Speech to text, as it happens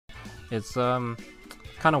It's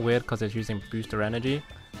kind of weird because it's using booster energy.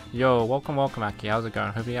 Yo, welcome Aki, how's it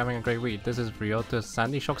going? Hope you're having a great week. This is Ryota's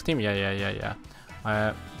Sandy Shocks team. Yeah.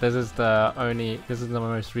 This is the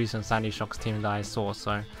most recent Sandy Shocks team that I saw,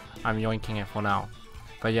 so I'm yoinking it for now.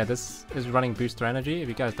 But yeah, this is running booster energy. If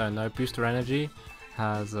you guys don't know, booster energy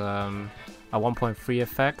has a 1.3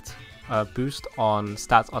 effect boost on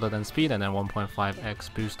stats other than speed, and then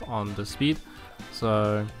 1.5x boost on the speed.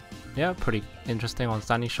 So yeah, pretty interesting on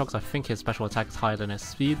Sandy Shocks. I think his special attack is higher than his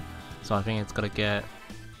speed, so I think it's gonna get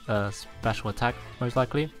a special attack most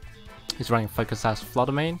likely. He's running Focus as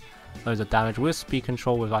Flutter Mane. Those are damage with speed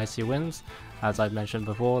control with icy winds. As I mentioned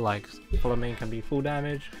before, like Flutter Mane can be full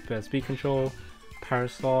damage, bit of speed control,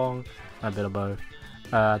 Parasong, a bit of both.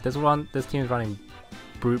 This team is running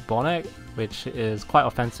Brute Bonnet, which is quite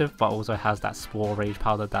offensive, but also has that Spore Rage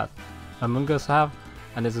powder that Among Us have.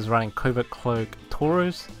 And this is running Covert Cloak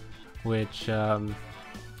Tauros, which I'm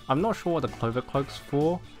not sure what the Covert Cloak's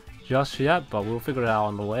for just yet, but we'll figure it out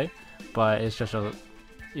on the way. But it's just a,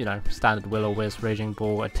 you know, standard will-o-wisp, Raging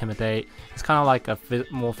Ball, Intimidate. It's kind of like a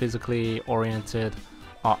more physically oriented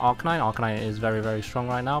Arcanine. Arcanine is very strong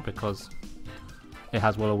right now because it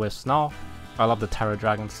has will-o-wisp now. I love the Terra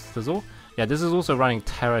Dragon Scizor. Yeah, this is also running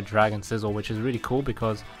Terra Dragon Scizor, which is really cool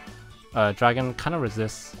because Dragon kind of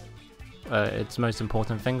resists its most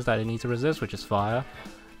important things that it needs to resist, which is fire.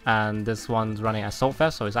 And this one's running Assault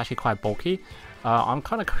Vest, so it's actually quite bulky. I'm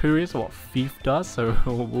kind of curious what Thief does, so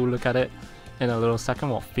we'll look at it in a little second.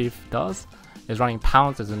 What Thief does is running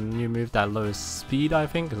Pounce is a new move that lowers speed, I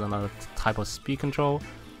think, is another type of speed control.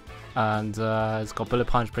 And it's got Bullet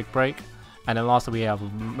Punch, Brick Break. And then lastly we have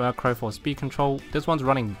Murkrow for speed control. This one's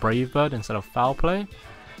running Brave Bird instead of Foul Play.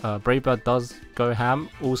 Brave Bird does go ham.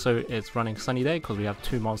 Also it's running Sunny Day because we have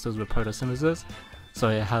two monsters with photosynthesis, so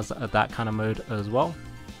it has that kind of mode as well.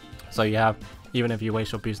 So you have, even if you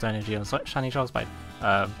waste your boost energy on Shiny Shocks by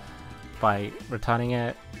returning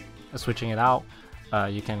it, switching it out,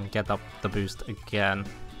 you can get up the boost again.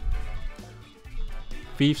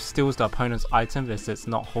 Thief steals the opponent's item if it's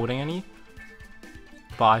not holding any,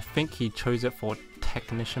 but I think he chose it for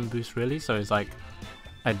Technician boost really, so it's like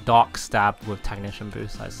a Dark Stab with Technician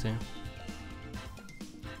boost, I assume.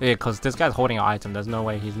 Yeah, because this guy's holding an item, there's no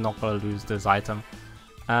way he's not going to lose this item.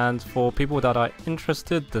 And for people that are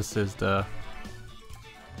interested, this is the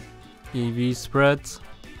EV spreads.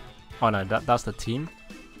 Oh no, that's the team.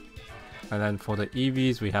 And then for the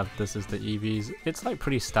EVs, we have, this is the EVs. It's like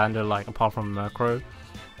pretty standard, like apart from Murkrow.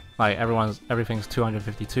 Like everything's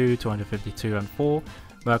 252, 252 and 4.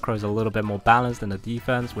 Murkrow is a little bit more balanced in the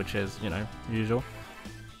defense, which is, you know, usual.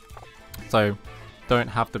 So don't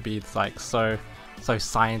have to be like so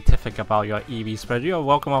scientific about your EV spread. Yo,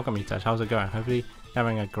 welcome Itesh. How's it going? Hopefully you're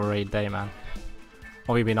having a great day, man.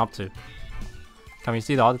 What have you been up to? Can we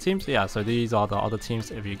see the other teams? Yeah, so these are the other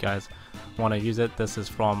teams if you guys want to use it. This is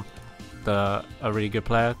from a really good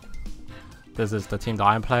player. This is the team that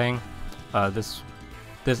I'm playing. I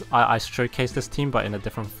showcased this team but in a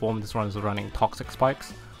different form. This one is running Toxic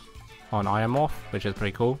Spikes on Iron Morph, which is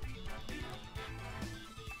pretty cool.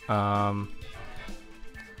 Yeah,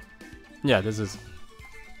 this is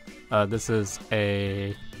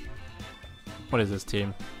a, what is this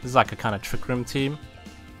team? This is like a kind of Trick Room team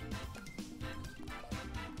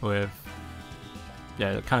with,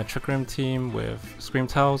 yeah, kind of Trick Room team with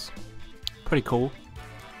Screamtails. Pretty cool.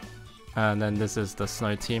 And then this is the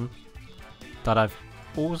Snow team that I've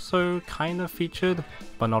also kind of featured,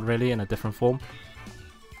 but not really, in a different form.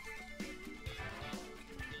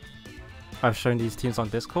 I've shown these teams on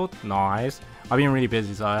Discord. Nice. I've been really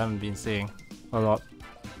busy, so I haven't been seeing a lot.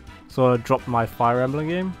 So I dropped my Fire Emblem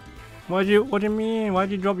game. What do you mean? Why'd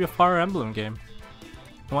you drop your Fire Emblem game?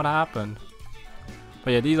 What happened?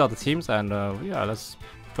 But yeah, these are the teams, and yeah, let's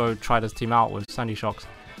go try this team out with Sandy Shocks.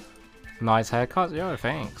 Nice haircut. Yo,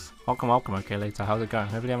 thanks. Welcome. Okay, later. How's it going?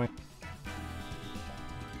 Hopefully I'm...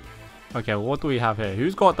 Okay, what do we have here?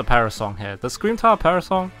 Who's got the Parasong here? Does Screamtail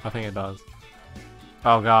Parasong? I think it does.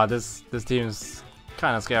 Oh god, this team is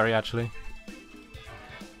kind of scary actually.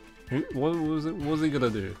 What was he gonna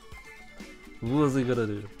do? What was he gonna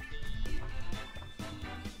do?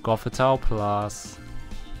 Gothitelle plus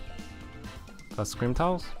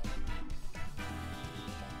Screamtails?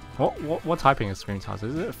 What typing is Screamtails?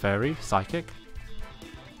 Is it a fairy? Psychic?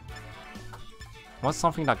 What's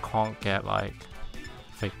something that can't get like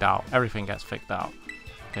faked out? Everything gets faked out.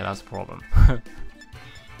 Okay, that's a problem.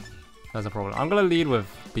 That's a problem. I'm gonna lead with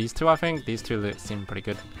these two, I think. These two seem pretty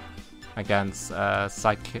good against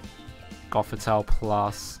Psychic Gothitelle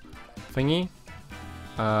plus thingy.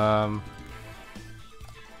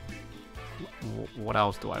 What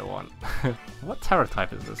else do I want? What Terra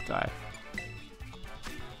type is this guy?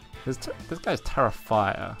 This guy's Terra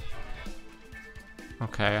Fire.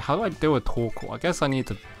 Okay, how do I deal with Torkoal? I guess I need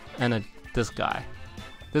to enter this guy.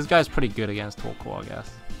 This guy's pretty good against Torkoal, I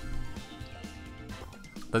guess.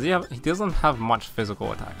 Does he have? He doesn't have much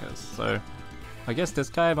physical attackers, so I guess this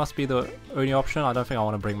guy must be the only option. I don't think I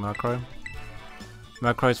want to bring Murkrow.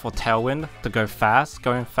 Murkrow is for Tailwind to go fast.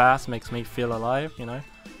 Going fast makes me feel alive, you know.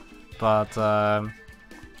 But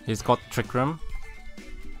he's got Trick Room,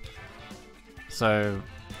 so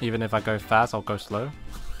even if I go fast, I'll go slow.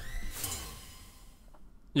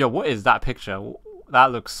 Yo, what is that picture?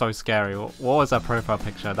 That looks so scary. What was that profile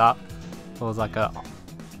picture? That was like a...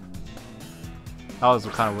 That was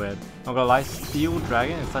kind of weird. I'm gonna lie, Steel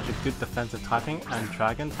Dragon is such a good defensive typing, and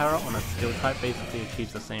Dragon Terror on a Steel type basically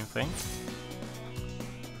achieves the same thing.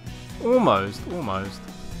 Almost. Almost.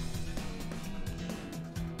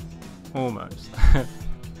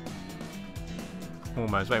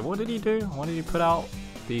 Wait, what did he do? What did he put out?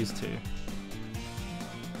 These two.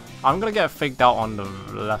 I'm gonna get faked out on the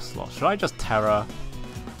left slot. Should I just Terra?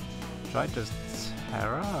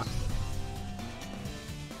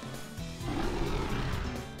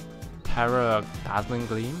 Terra Dazzling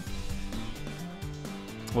Gleam?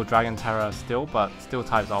 Well, Dragon Terra still, but Steel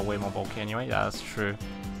types are way more bulky anyway. Yeah, that's true.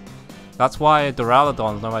 That's why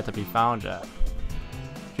Duraludon's nowhere to be found yet. Do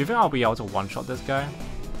you think I'll be able to one-shot this guy?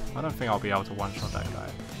 I don't think I'll be able to one-shot that guy.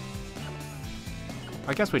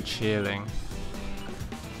 I guess we're chilling.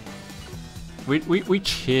 We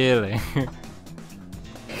chilling.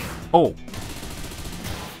 Oh.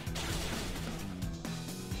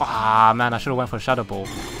 Ah man, I should have went for Shadow Ball.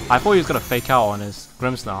 I thought he was gonna fake out on his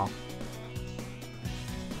Grimmsnarl.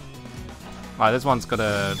 Alright, this one's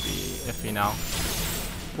gonna be iffy now.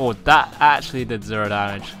 Oh, that actually did 0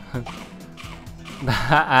 damage.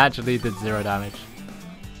 That actually did 0 damage.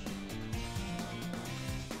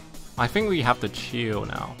 I think we have to chill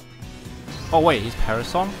now. Oh wait, he's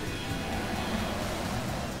Parasong?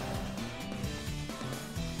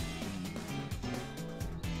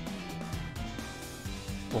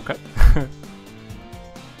 Okay.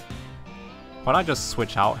 Why don't I just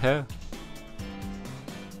switch out here?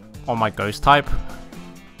 On my Ghost type?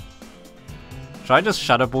 Should I just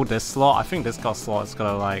Shadow Ball this slot? I think this slot is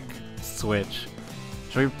gonna like switch.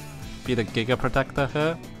 Should we be the Giga Protector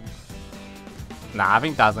here? Nah, I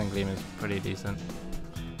think Dazzling Gleam is pretty decent.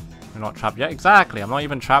 We're not trapped yet. Exactly, I'm not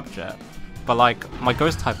even trapped yet. But like, my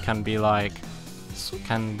Ghost type can be like,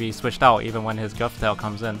 can be switched out even when his Guff Tail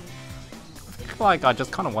comes in. I feel like I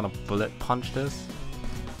just kind of want to Bullet Punch this.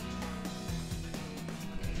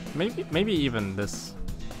 Maybe even this.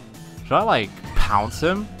 Should I like Pounce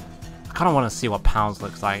him? I kind of want to see what Pounce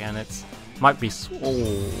looks like, and it's might be.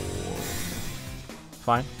 Oh,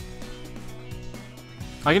 fine.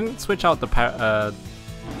 I can switch out the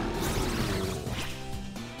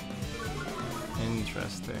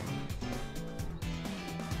interesting.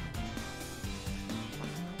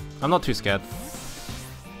 I'm not too scared.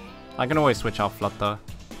 I can always switch out Flutter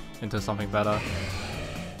into something better.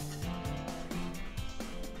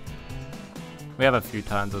 We have a few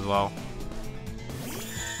turns as well.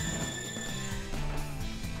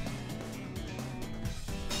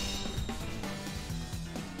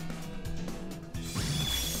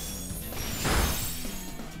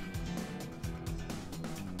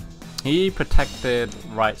 He protected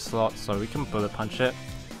right slot, so we can Bullet Punch it.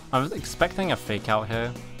 I was expecting a fake out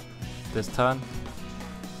here this turn.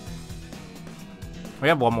 We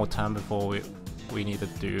have one more turn before we need to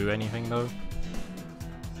do anything though.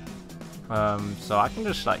 So I can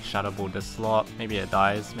just like Shadow Ball this slot. Maybe it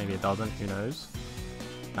dies, maybe it doesn't, who knows.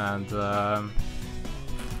 And I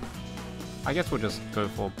guess we'll just go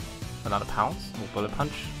for another Pounce or Bullet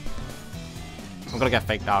Punch. I'm gonna get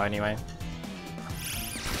faked out anyway.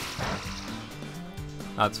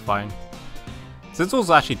 That's fine.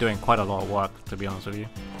 Scizor's actually doing quite a lot of work, to be honest with you.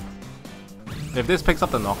 If this picks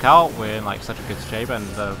up the knockout, we're in like such a good shape, and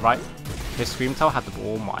the his Scream Tail had the,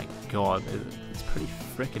 oh my god, it's pretty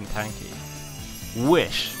freaking tanky.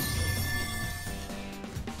 Wish!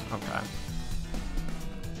 Okay.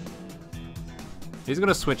 He's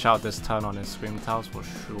gonna switch out this turn on his Scream Tails for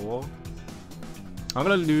sure. I'm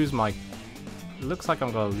gonna lose my, it looks like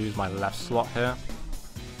I'm gonna lose my left slot here.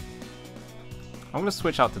 I'm gonna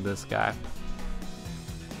switch out to this guy.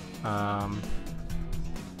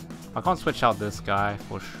 I can't switch out this guy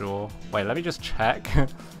for sure. Wait, let me just check.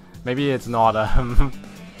 Maybe it's not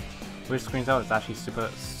which Screen Tail is actually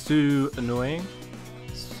so annoying.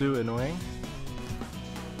 So annoying.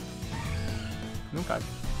 Okay.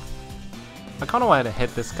 I kinda wanted to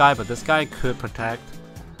hit this guy, but this guy could protect.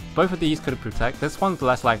 Both of these could protect. This one's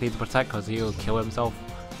less likely to protect because he'll kill himself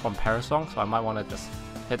from Parasong, so I might want to just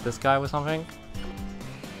hit this guy with something.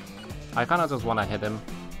 I kind of just want to hit him.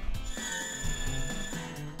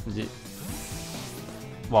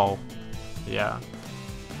 Well, yeah.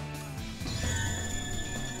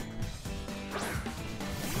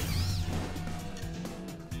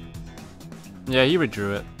 Yeah, he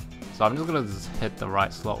redrew it. So I'm just gonna just hit the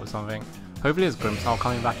right slot with something. Hopefully it's Grimmsnarl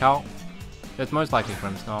coming back out. It's most likely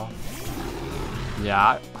Grimmsnarl.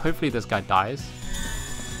 Yeah, hopefully this guy dies.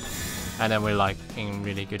 And then we're like in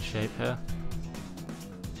really good shape here.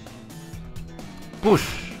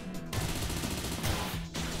 Boosh!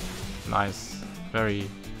 Nice. Very,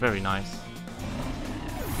 very nice.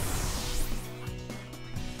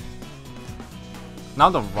 Now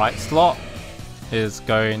the right slot is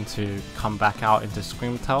going to come back out into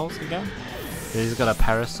Screamtails again. He's got a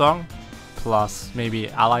Parasong plus maybe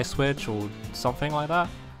Ally Switch or something like that.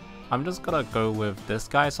 I'm just gonna go with this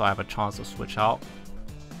guy so I have a chance to switch out.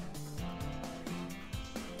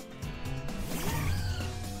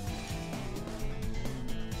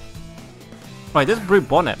 Wait, this Brute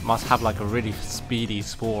Bonnet must have like a really speedy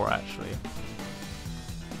Spore actually.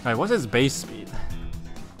 Wait, what's his base speed?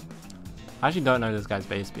 I actually don't know this guy's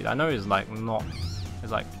base speed. I know he's like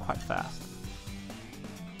it's like quite fast.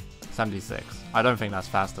 76. I don't think that's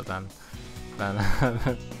faster than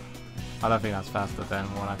I don't think that's faster than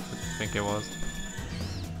what I think it was.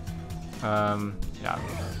 Yeah.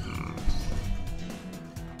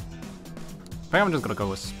 I think I'm just gonna go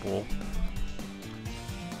with Spore.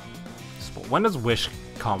 Spore. When does Wish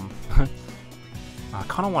come? I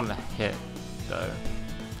kind of want to hit though,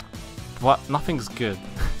 but nothing's good.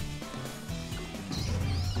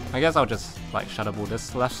 I guess I'll just like Shadow Ball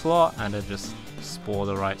this left slot and then just Spore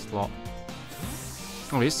the right slot.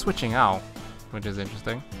 Oh, he's switching out, which is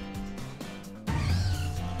interesting.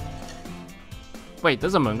 Wait,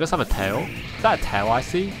 does Among Us have a tail? Is that a tail I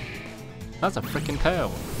see? That's a freaking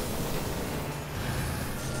tail.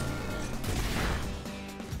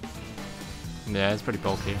 Yeah, it's pretty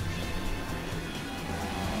bulky.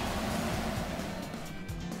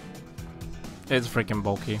 It's freaking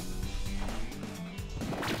bulky.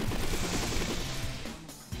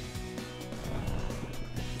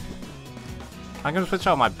 I can switch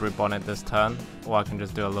out my Brute Bonnet this turn, or I can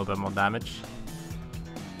just do a little bit more damage.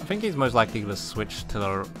 I think he's most likely to switch to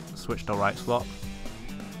the right slot.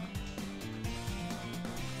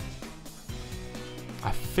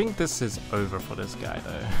 I think this is over for this guy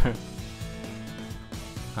though.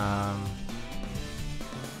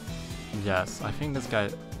 Yes, I think this guy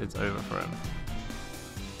is over for him.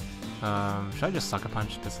 Should I just Sucker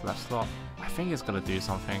Punch this left slot? I think he's gonna do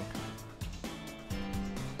something.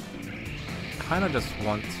 Kind of just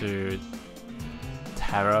want to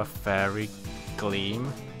Terra Fairy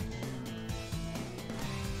Gleam.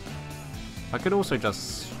 I could also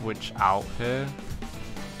just switch out here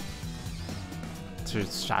to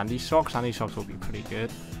Sandy Shock. Sandy Shocks will be pretty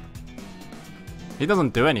good. He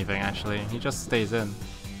doesn't do anything actually, he just stays in.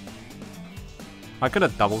 I could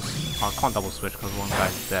have I can't double switch because one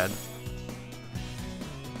guy's dead.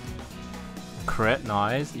 Crit,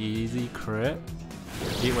 nice, easy crit.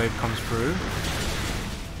 Heat Wave comes through.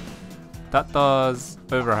 That does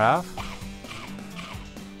over half.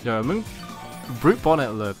 Yo, Brute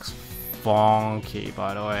Bonnet looks funky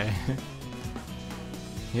by the way.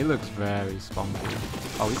 He looks very spunky.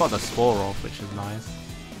 Oh, we got the Spore off, which is nice.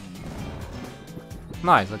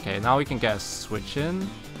 Nice, okay, now we can get a switch in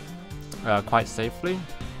quite safely.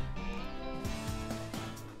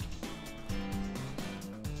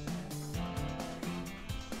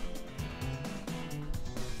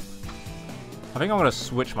 I think I'm going to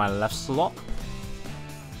switch my left slot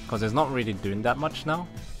because it's not really doing that much now.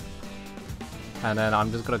 And then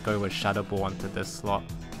I'm just going to go with Shadow Ball onto this slot.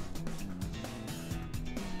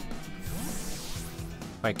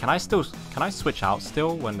 Wait, can I switch out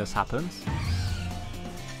still when this happens?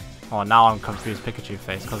 Oh, now I'm confused Pikachu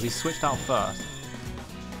face because he switched out first.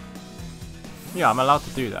 Yeah, I'm allowed to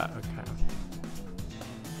do that. Okay.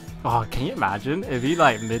 Oh, can you imagine if he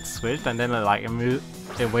like mid-switched and then like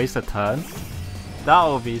it wastes a turn? That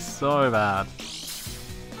would be so bad.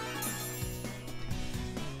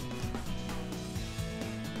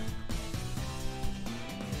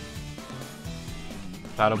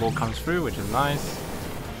 Shadow Ball comes through, which is nice.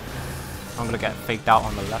 I'm gonna get faked out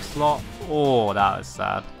on the left slot. Oh, that is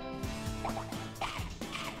sad.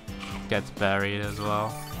 Gets buried as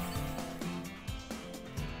well.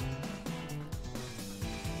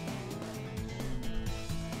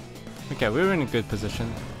 Okay, we were in a good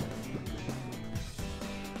position.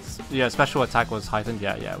 Yeah, special attack was heightened.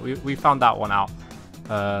 Yeah, we found that one out.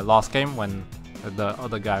 last game when the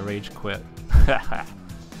other guy rage quit.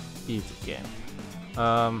 Easy game.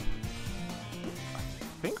 I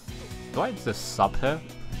think, do I just sub here?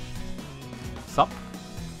 Sub?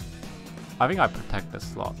 I think I protect this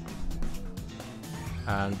slot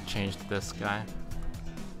and change this guy.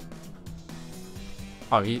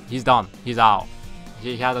 Oh, he's done. He's out.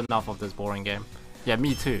 He had enough of this boring game. Yeah,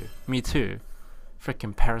 me too. Me too.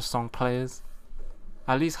 Freaking Parasong players.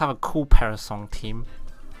 At least have a cool Parasong team.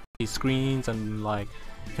 These screens and like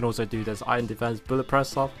you can also do this iron defense bullet press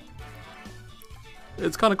stuff.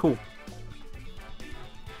 It's kind of cool.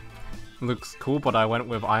 Looks cool, but I went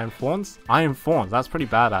with iron thorns. Iron thorns, that's pretty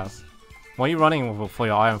badass. What are you running for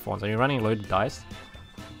your iron thorns? Are you running loaded dice?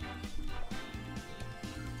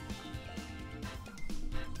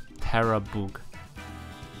 Terra bug.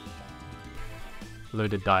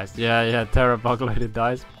 Loaded dice. Yeah, Terra bug loaded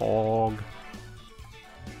dice. Pog.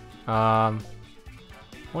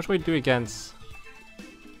 What should we do against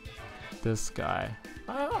this guy?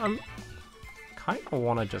 I'm kind of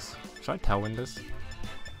wanna just. Should I tailwind this?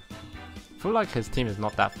 I feel like his team is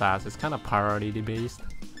not that fast. It's kind of priority based.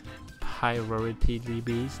 Priority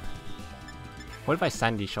based. What if I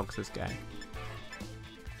Sandy Shocks this guy?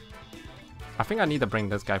 I think I need to bring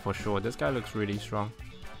this guy for sure. This guy looks really strong.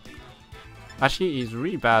 Actually, he's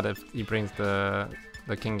really bad if he brings the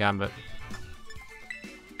King Gambit.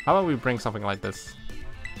 How about we bring something like this?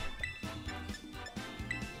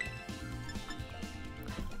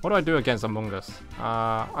 What do I do against Among Us?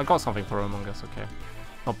 I got something for Among Us, okay.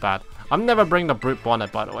 Not bad. I'm never bringing the Brute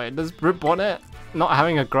Bonnet, by the way. This Brute Bonnet not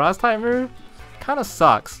having a grass type move kinda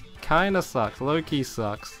sucks. Kinda sucks. Low-key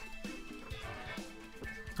sucks.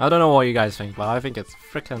 I don't know what you guys think, but I think it's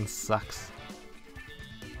frickin' sucks.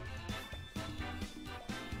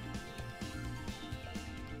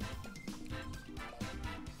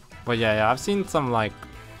 But yeah, I've seen some like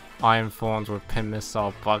Iron Thorns with Pin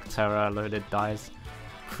Missile, Bug Terror, loaded dice.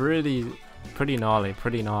 Pretty gnarly,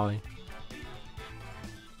 pretty gnarly.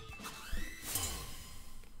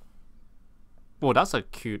 Oh, that's a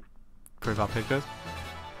cute profile picture.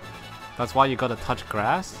 That's why you gotta touch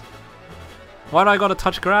grass? Why do I gotta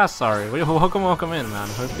touch grass? Sorry. Welcome in, man.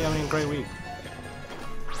 Hope you're having a great week.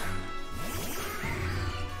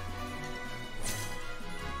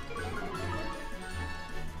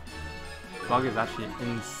 Bug is actually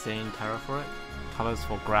insane terror for it. Colors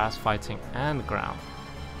for grass, fighting, and ground.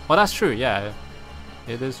 Oh, that's true. Yeah,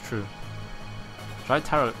 it is true. Should I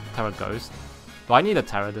terror Ghost? Do I need a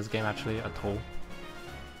terror this game actually at all?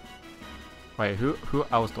 Wait, who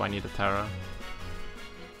else do I need a terror?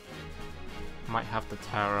 Might have the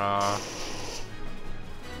terror.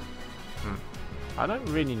 I don't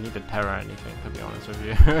really need a terror or anything, to be honest with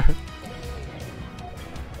you.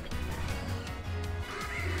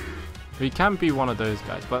 We can be one of those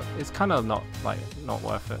guys, but it's kind of not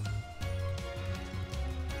worth it.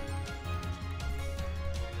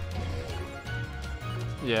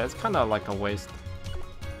 Yeah, it's kind of like a waste.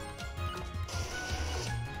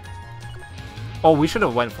 Oh, we should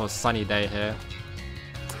have went for Sunny Day here.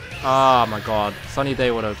 Oh my god, Sunny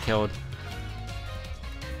Day would have killed.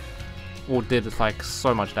 Or did like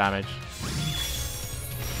so much damage.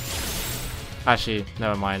 Actually,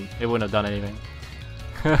 never mind. It wouldn't have done anything.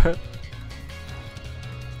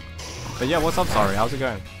 But yeah, what's up, Sorry? How's it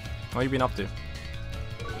going? What have you been up to?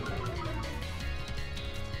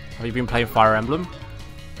 Have you been playing Fire Emblem?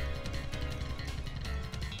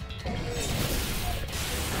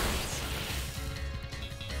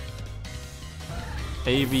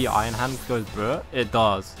 AV Iron Hand goes bruh? It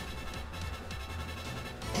does.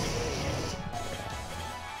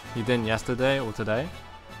 You didn't yesterday or today?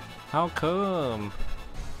 How come?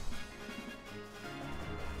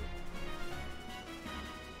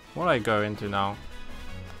 What do I go into now?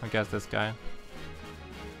 I guess this guy.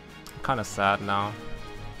 I'm kinda sad now.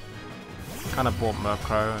 Kinda bought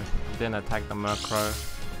Murkrow. Didn't attack the Murkrow.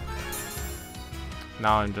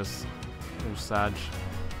 Now I'm just all sad.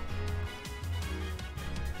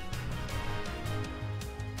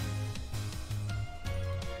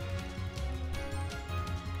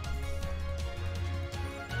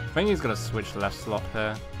 I think he's gonna switch left slot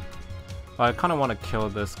here. But I kinda wanna kill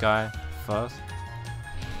this guy first.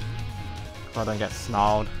 So I don't get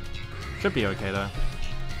snarled. Should be okay though.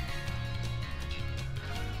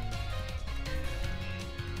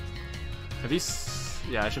 If he's...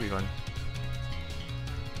 yeah, it should be fine.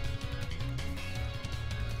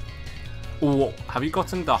 Oh, have you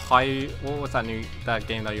gotten the high... what was that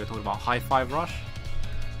game that you were talking about? High Five Rush?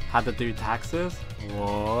 Had to do taxes?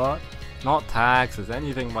 What? Not taxes,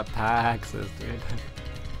 anything but taxes, dude.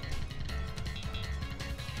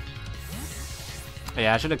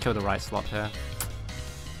 Yeah, I should have killed the right slot here.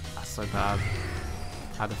 That's so bad.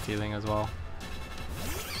 I had a feeling as well.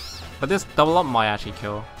 But this double up might actually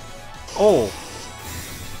kill. Oh!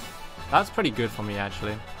 That's pretty good for me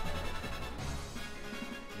actually.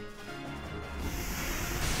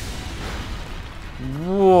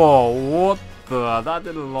 Whoa, what the? That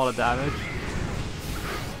did a lot of damage.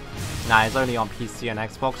 Nah, it's only on PC and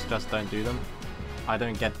Xbox, just don't do them. I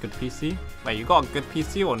don't get good PC. Wait, you got a good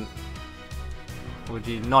PC or would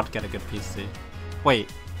you not get a good PC? Wait,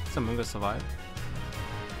 does Amunga survive?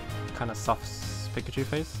 Kinda soft Pikachu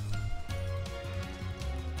face.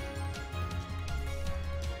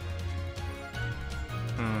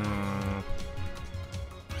 I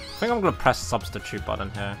think I'm gonna press substitute button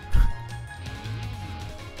here.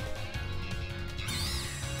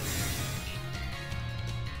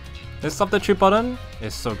 This substitute button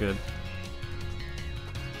is so good.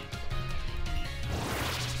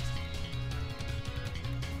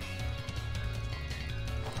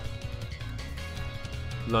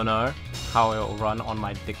 Don't know how it will run on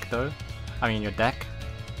my deck though. I mean your deck.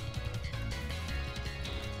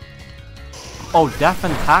 Oh, Death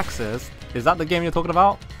and Taxes? Is that the game you're talking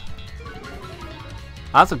about?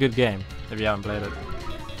 That's a good game if you haven't played it.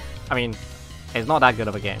 I mean, it's not that good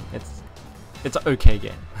of a game. It's an okay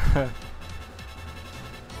game.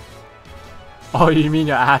 Oh, you mean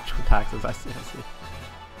your actual taxes? I see.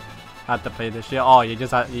 I had to play this year. Oh, you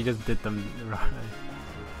just did them right.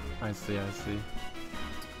 I see.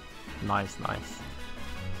 Nice.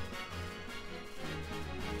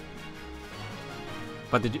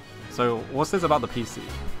 But did you? So what's this about the PC?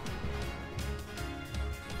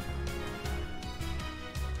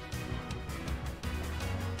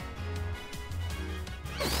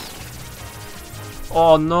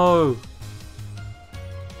 Oh no!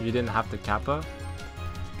 You didn't have to Kappa?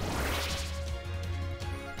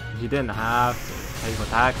 You didn't have to pay for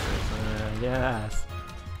taxes. Yes.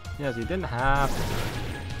 Yes, you didn't have to.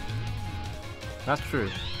 That's true.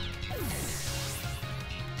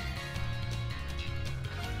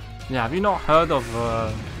 Yeah, have you not heard of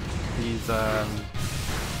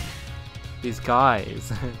these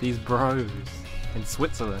guys, these bros in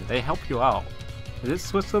Switzerland? They help you out. Is it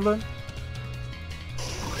Switzerland?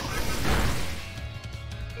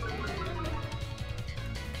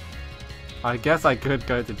 I guess I could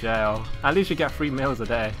go to jail. At least you get 3 meals a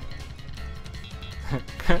day.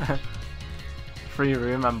 Free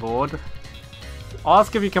room and board.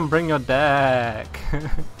 Ask if you can bring your deck.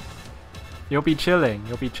 You'll be chilling.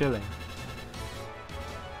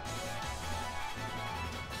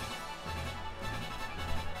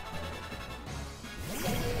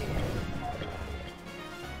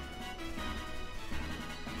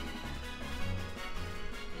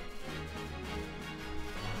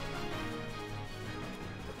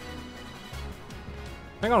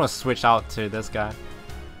 I think I'm gonna switch out to this guy.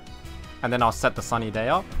 And then I'll set the sunny day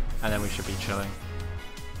up, and then we should be chilling.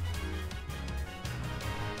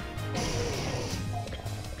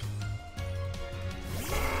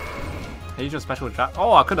 Use your special trap.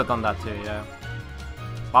 Oh, I could have done that too, yeah.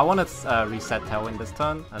 But I want to reset Tailwind this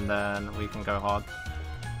turn, and then we can go hard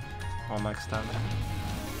on next turn.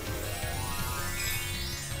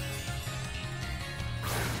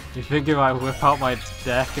 You think if I whip out my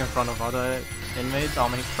deck in front of other inmates, I'll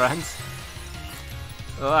make friends?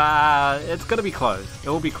 It's gonna be close. It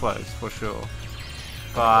will be close for sure.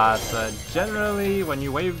 But generally, when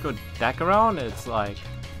you wave your deck around, it's like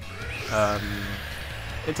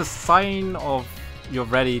it's a sign of you're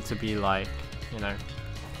ready to be like, you know,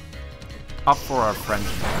 up for a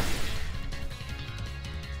friendship.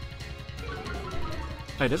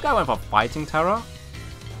 Wait, this guy went for Fighting Terror?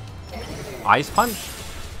 Ice Punch?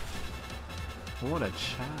 What a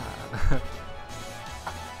Chad.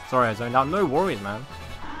 Sorry, I zoned out. No worries, man.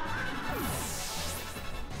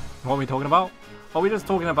 What are we talking about? Are we just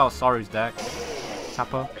talking about Saru's deck?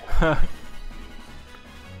 Kappa?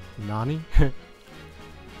 Nani?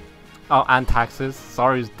 Oh, and taxes.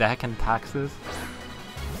 Saru's deck and taxes.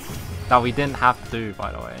 That we didn't have to do,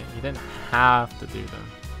 by the way. You didn't have to do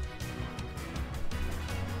them.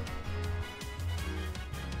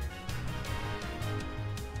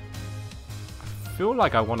 I feel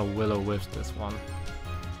like I want to will-o-wisp this one.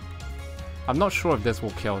 I'm not sure if this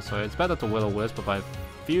will kill, so it's better to will-o-wisp, but I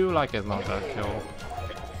feel like it's not gonna kill.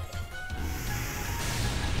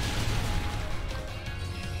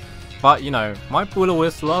 But, you know, my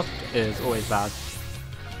will-o-wisp luck is always bad.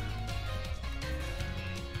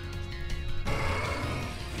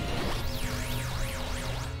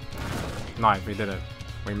 Nice, we did it.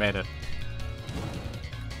 We made it.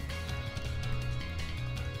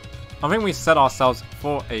 I think we set ourselves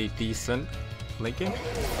for a decent late game?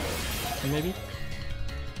 Maybe?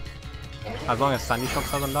 As long as Sandy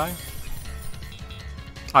Shocks doesn't die?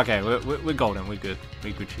 Okay, we're golden, we're good.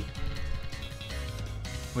 We Gucci.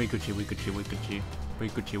 We Gucci, we Gucci, we Gucci. We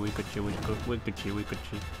Gucci, we Gucci, we Gucci, we Gucci, we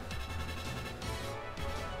Gucci.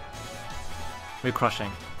 We're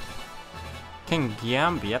crushing. King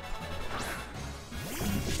Gambit.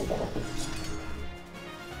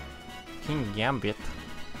 King Gambit.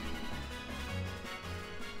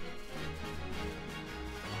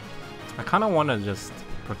 I kinda wanna just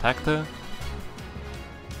protect her.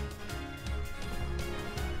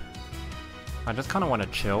 I just kinda wanna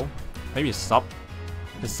chill. Maybe sub.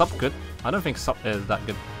 Is sub good? I don't think sub is that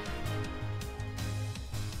good.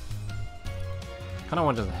 Kinda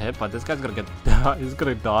want to just hit, but this guy's gonna get he's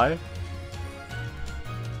gonna die.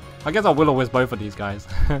 I guess I'll will-o-wisp both of these guys.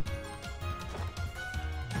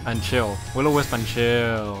 And chill. Will-o-wisp and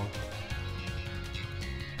chill.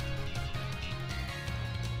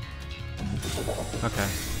 Okay.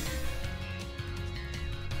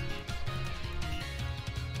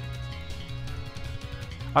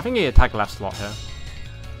 I think he attacked left slot here.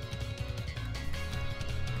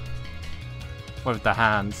 With the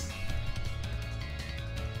hands.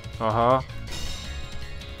 Uh-huh.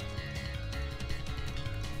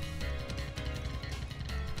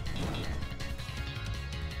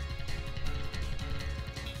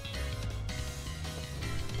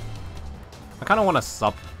 I kinda wanna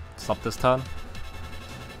sub this turn.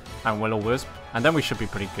 And will-o-wisp. And then we should be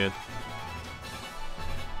pretty good.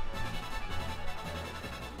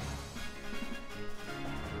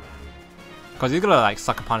 Because he's gonna like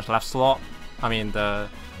sucker punch left slot. I mean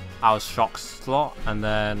our shock slot, and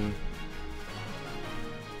then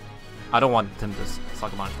I don't want him to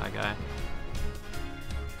sucker punch that guy.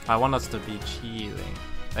 I want us to be chilling.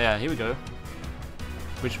 Oh, yeah, here we go.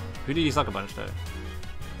 Who did he sucker punch though?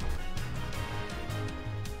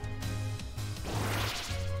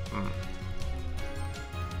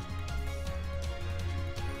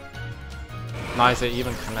 Nice, it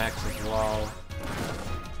even connects as well.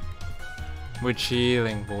 We're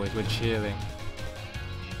chilling, boys, we're chilling.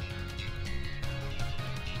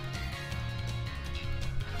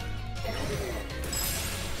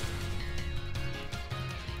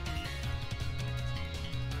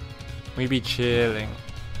 We be chilling.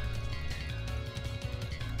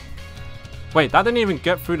 Wait, that didn't even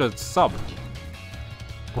get through the sub.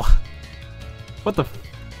 What?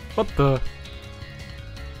 What the?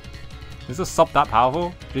 Is this sub that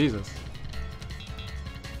powerful? Jesus.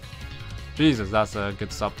 Jesus, that's a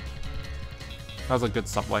good sub. That was a good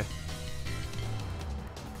subway.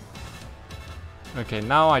 Okay,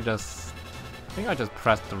 now I think I just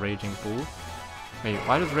pressed the Raging Bull. Wait,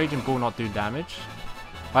 why does Raging Bull not do damage?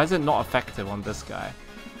 Why is it not effective on this guy?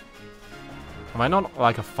 Am I not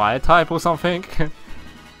like a fire type or something?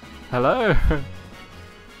 Hello?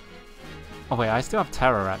 Oh wait, I still have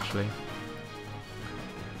Terror actually.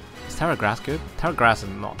 Is Terra Grass good? Terra Grass is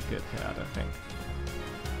not good here, I don't think.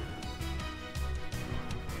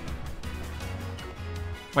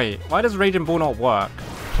 Wait, why does Raging Bull not work?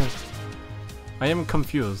 I am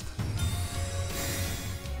confused.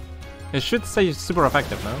 It should say super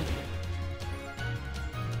effective, no?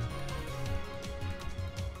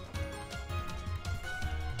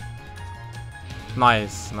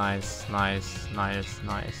 Nice, nice, nice, nice,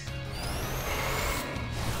 nice.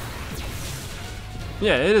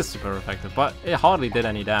 Yeah, it is super effective, but it hardly did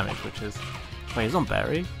any damage, which is... Wait, he's on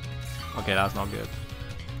Berry? Okay, that's not good.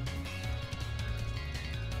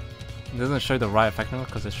 It doesn't show the right effectiveness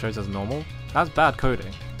because it shows as normal. That's bad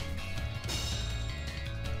coding.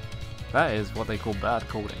 That is what they call bad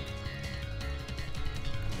coding.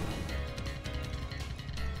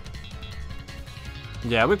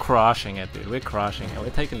 Yeah, we're crushing it, dude. We're crushing it. We're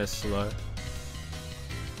taking this slow.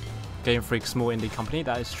 Game Freak, small indie company.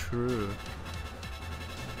 That is true.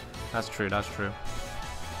 That's true, that's true.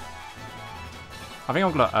 I think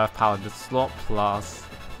I'm gonna Earth Power this slot plus...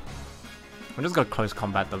 I'm just gonna close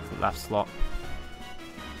combat the left slot.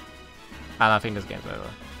 And I think this game's over.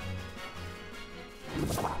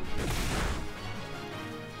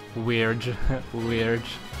 Weird. Weird.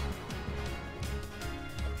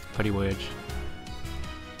 Pretty weird.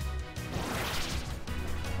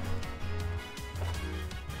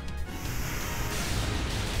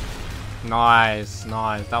 Nice,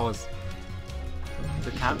 nice. That was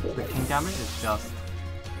the King Gamut is just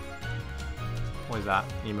what is that?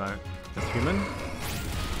 Emote. Just human?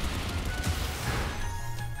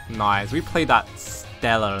 Nice. We played that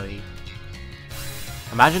stellarly.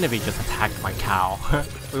 Imagine if he just attacked my cow.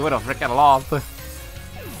 We would have freaking lost.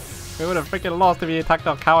 We would have freaking lost if he attacked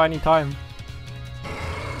our cow anytime.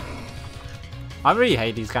 I really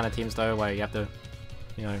hate these kind of teams though, where you have to,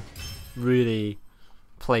 you know, really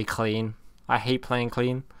play clean. I hate playing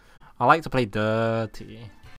clean. I like to play dirty.